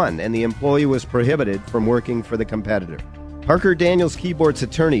 We won, and the employee was prohibited from working for the competitor. Parker Daniels Keyboard's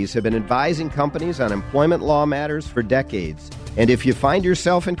attorneys have been advising companies on employment law matters for decades. And if you find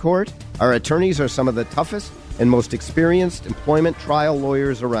yourself in court, our attorneys are some of the toughest and most experienced employment trial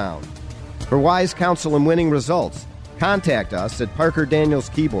lawyers around. For wise counsel and winning results, contact us at Parker Daniels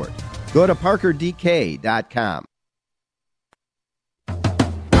Keyboard. Go to parkerdk.com.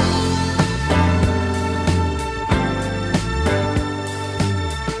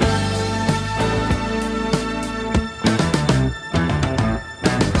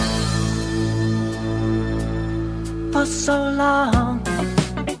 For so long,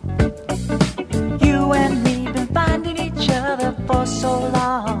 you and me been finding each other for so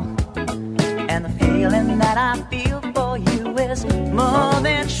long, and the feeling that I feel for you is more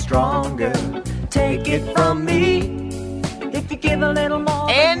than stronger. Take it from me, if you give a little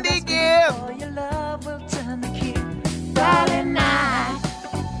more. Andy, give. Your love will turn the key. Darling,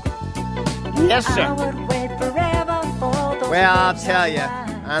 Yes, sir. I would wait forever for those. Well, I'll tell you,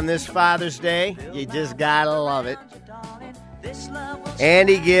 on this Father's Day, you just gotta love it.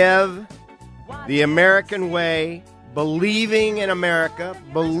 Andy Give, the American way, believing in America,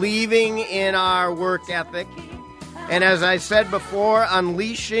 believing in our work ethic, and as I said before,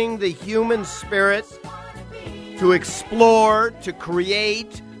 unleashing the human spirit to explore, to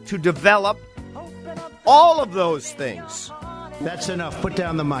create, to develop, all of those things. That's enough. Put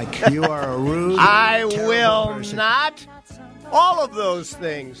down the mic. You are a rude, I terrible will person. not. All of those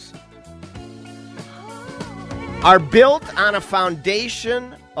things are built on a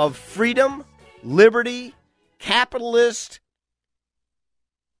foundation of freedom, liberty, capitalist,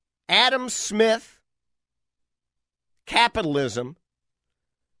 Adam Smith capitalism,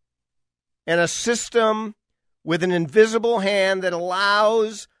 and a system with an invisible hand that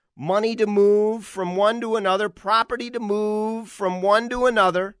allows money to move from one to another, property to move from one to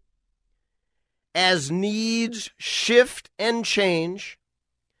another as needs shift and change.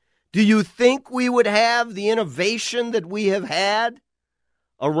 Do you think we would have the innovation that we have had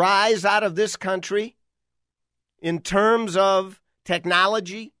arise out of this country in terms of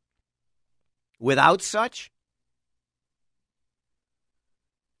technology without such?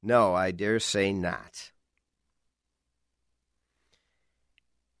 No, I dare say not.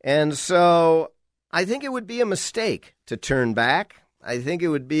 And so I think it would be a mistake to turn back. I think it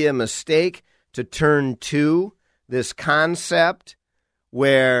would be a mistake to turn to this concept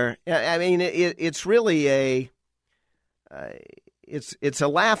where, I mean, it's really it's a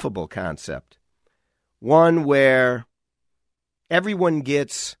laughable concept. One where everyone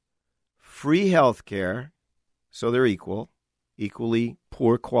gets free health care, so they're equally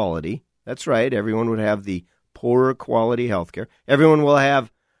poor quality. That's right, everyone would have the poorer quality health care. Everyone will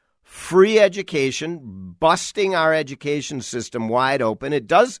have free education, busting our education system wide open. It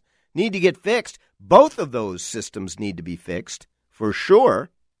does need to get fixed. Both of those systems need to be fixed, for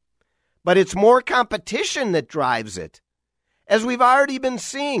sure. But it's more competition that drives it. As we've already been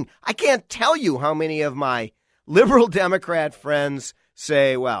seeing, I can't tell you how many of my liberal Democrat friends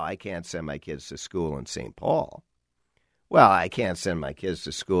say, well, I can't send my kids to school in St. Paul. Well, I can't send my kids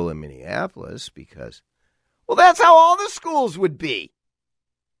to school in Minneapolis because, well, that's how all the schools would be.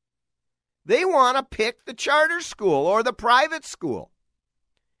 They want to pick the charter school or the private school.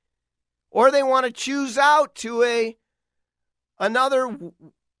 Or they want to choose out to another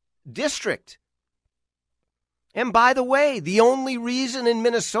district. And by the way, the only reason in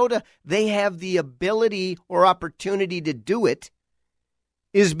Minnesota they have the ability or opportunity to do it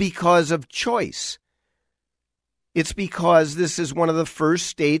is because of choice. It's because this is one of the first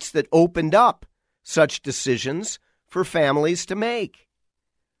states that opened up such decisions for families to make,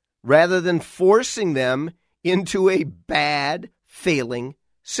 rather than forcing them into a bad, failing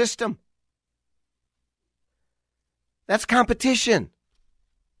system. That's competition.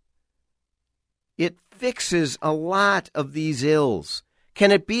 It fixes a lot of these ills.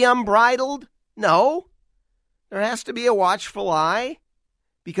 Can it be unbridled? No. There has to be a watchful eye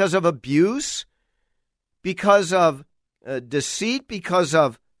because of abuse, because of deceit, because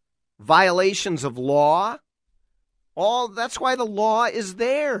of violations of law. That's why the law is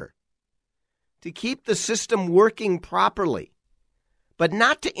there, to keep the system working properly, but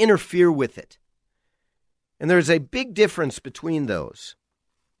not to interfere with it. And there's a big difference between those,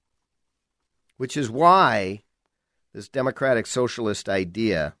 which is why this democratic socialist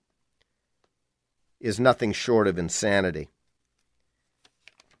idea is nothing short of insanity.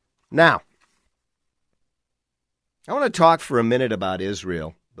 Now, I want to talk for a minute about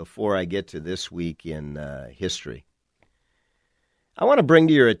Israel before I get to this week in history. I want to bring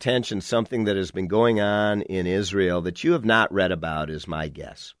to your attention something that has been going on in Israel that you have not read about, is my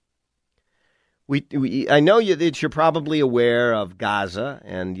guess. I know that you're probably aware of Gaza,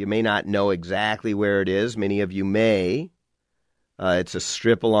 and you may not know exactly where it is. Many of you may. It's a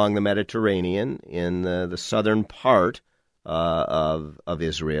strip along the Mediterranean in the southern part of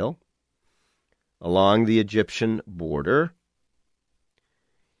Israel, along the Egyptian border.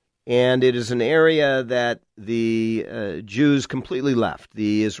 And it is an area that the Jews completely left,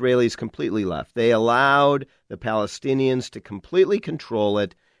 the Israelis completely left. They allowed the Palestinians to completely control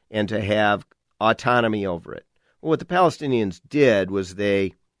it and to have autonomy over it. Well, what the Palestinians did was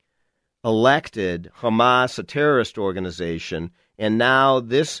they elected Hamas, a terrorist organization, and now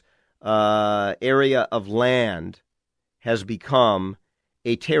this area of land has become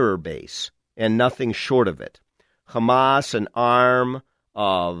a terror base and nothing short of it. Hamas, an arm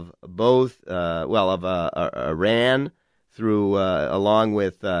of both, Iran through, along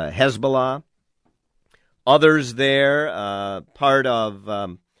with Hezbollah, others there, part of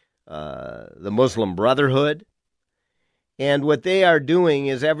the Muslim Brotherhood. And what they are doing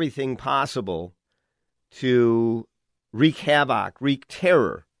is everything possible to wreak havoc, wreak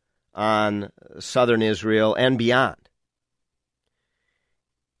terror on southern Israel and beyond.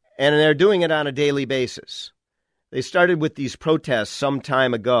 And they're doing it on a daily basis. They started with these protests some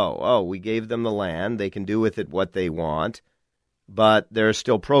time ago. Oh, we gave them the land. They can do with it what they want. But they're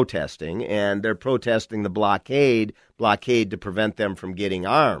still protesting, and they're protesting the blockade to prevent them from getting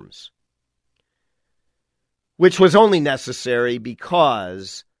arms, which was only necessary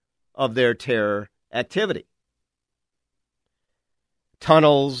because of their terror activity.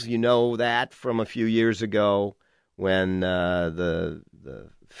 Tunnels, you know that from a few years ago when the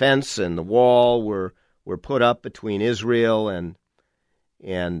fence and the wall were put up between Israel and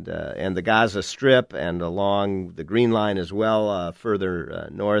the Gaza Strip and along the Green Line as well, further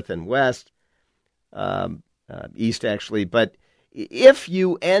north and west, east actually. But if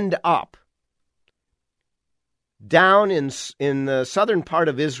you end up down in the southern part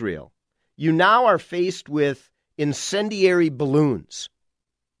of Israel, you now are faced with incendiary balloons.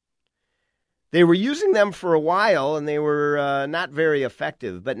 They were using them for a while, and they were not very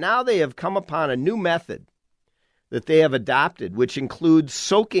effective. But now they have come upon a new method that they have adopted, which includes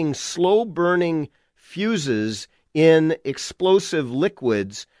soaking slow-burning fuses in explosive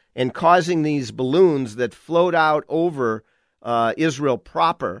liquids and causing these balloons that float out over Israel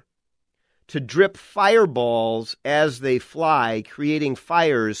proper to drip fireballs as they fly, creating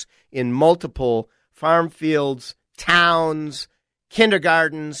fires in multiple farm fields, towns,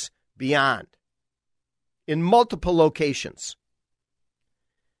 kindergartens, beyond, in multiple locations.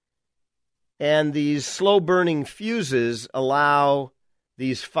 And these slow-burning fuses allow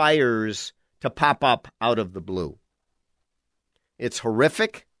these fires to pop up out of the blue. It's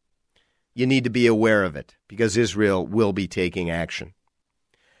horrific. You need to be aware of it because Israel will be taking action.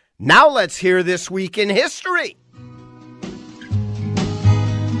 Now let's hear This Week in History.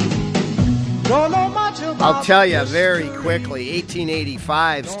 I'll tell you very quickly,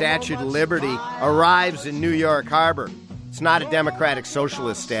 1885, Statue of Liberty arrives in New York Harbor. It's not a Democratic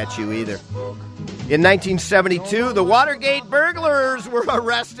Socialist statue either. In 1972, the Watergate burglars were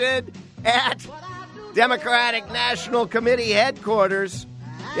arrested at Democratic National Committee headquarters.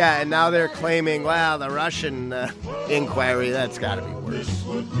 Yeah, and now they're claiming, well, the Russian inquiry, that's got to be worse.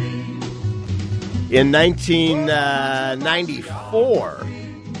 In 1994,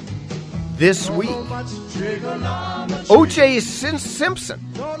 this week, O.J. Simpson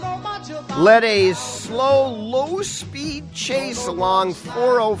led a slow, low-speed chase along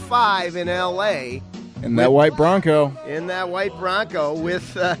 405 in L.A. In that white Bronco.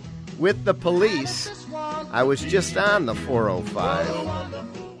 with the police. I was just on the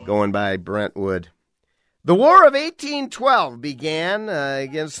 405 going by Brentwood. The War of 1812 began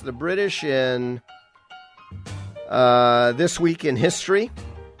against the British in This Week in History.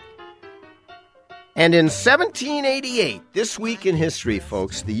 And in 1788, This Week in History,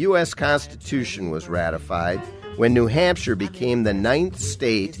 folks, the U.S. Constitution was ratified when New Hampshire became the 9th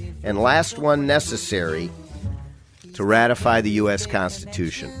state and last one necessary to ratify the U.S.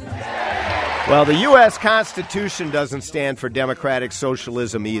 Constitution. Well, the U.S. Constitution doesn't stand for democratic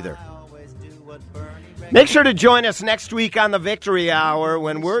socialism either. Make sure to join us next week on the Victory Hour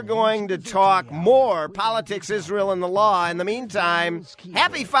when we're going to talk more politics, Israel, and the law. In the meantime,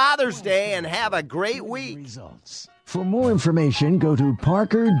 happy Father's Day and have a great week. For more information, go to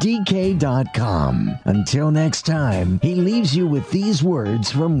parkerdk.com. Until next time, he leaves you with these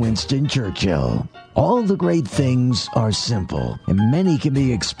words from Winston Churchill. All the great things are simple, and many can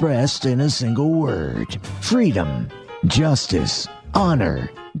be expressed in a single word. Freedom, justice,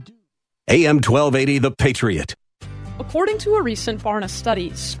 honor. AM 1280, The Patriot. According to a recent Barna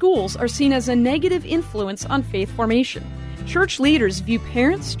study, schools are seen as a negative influence on faith formation. Church leaders view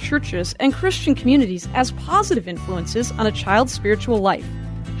parents, churches, and Christian communities as positive influences on a child's spiritual life.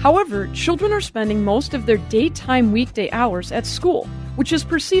 However, children are spending most of their daytime weekday hours at school, which is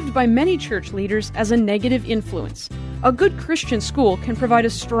perceived by many church leaders as a negative influence. A good Christian school can provide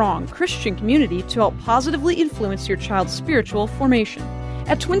a strong Christian community to help positively influence your child's spiritual formation.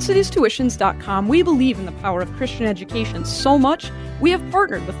 At TwinCitiesTuitions.com, we believe in the power of Christian education so much, we have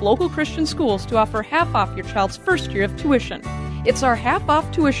partnered with local Christian schools to offer half off your child's first year of tuition. It's our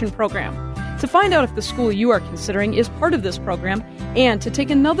half-off tuition program. To find out if the school you are considering is part of this program, and to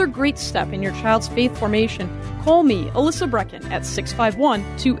take another great step in your child's faith formation, call me, Alyssa Brecken, at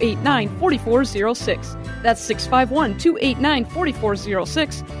 651-289-4406. That's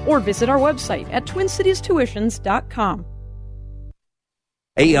 651-289-4406, or visit our website at TwinCitiesTuitions.com.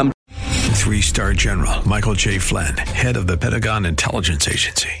 AM. 3-star General Michael J. Flynn, head of the Pentagon Intelligence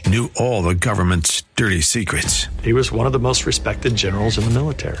Agency, knew all the government's dirty secrets. He was one of the most respected generals in the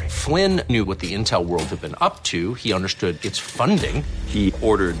military. Flynn knew what the intel world had been up to. He understood its funding. He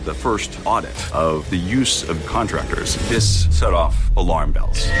ordered the first audit of the use of contractors. This set off alarm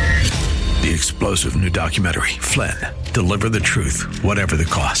bells. The explosive new documentary, Flynn, Deliver the Truth, Whatever the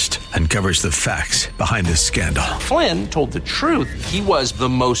Cost, uncovers the facts behind this scandal. Flynn told the truth. He was the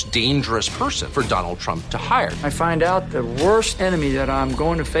most dangerous person for Donald Trump to hire. I find out the worst enemy that I'm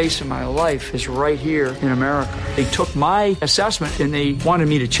going to face in my life is right here in America. They took my assessment and they wanted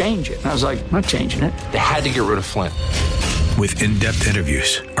me to change it. And I was like, I'm not changing it. They had to get rid of Flynn. With in-depth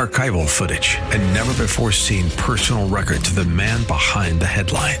interviews, archival footage, and never-before-seen personal records of the man behind the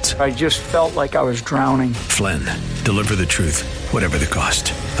headlines. I just felt like I was drowning. Flynn, Deliver the Truth, Whatever the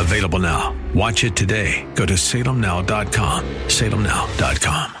Cost. Available now. Watch it today. Go to salemnow.com.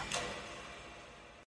 salemnow.com.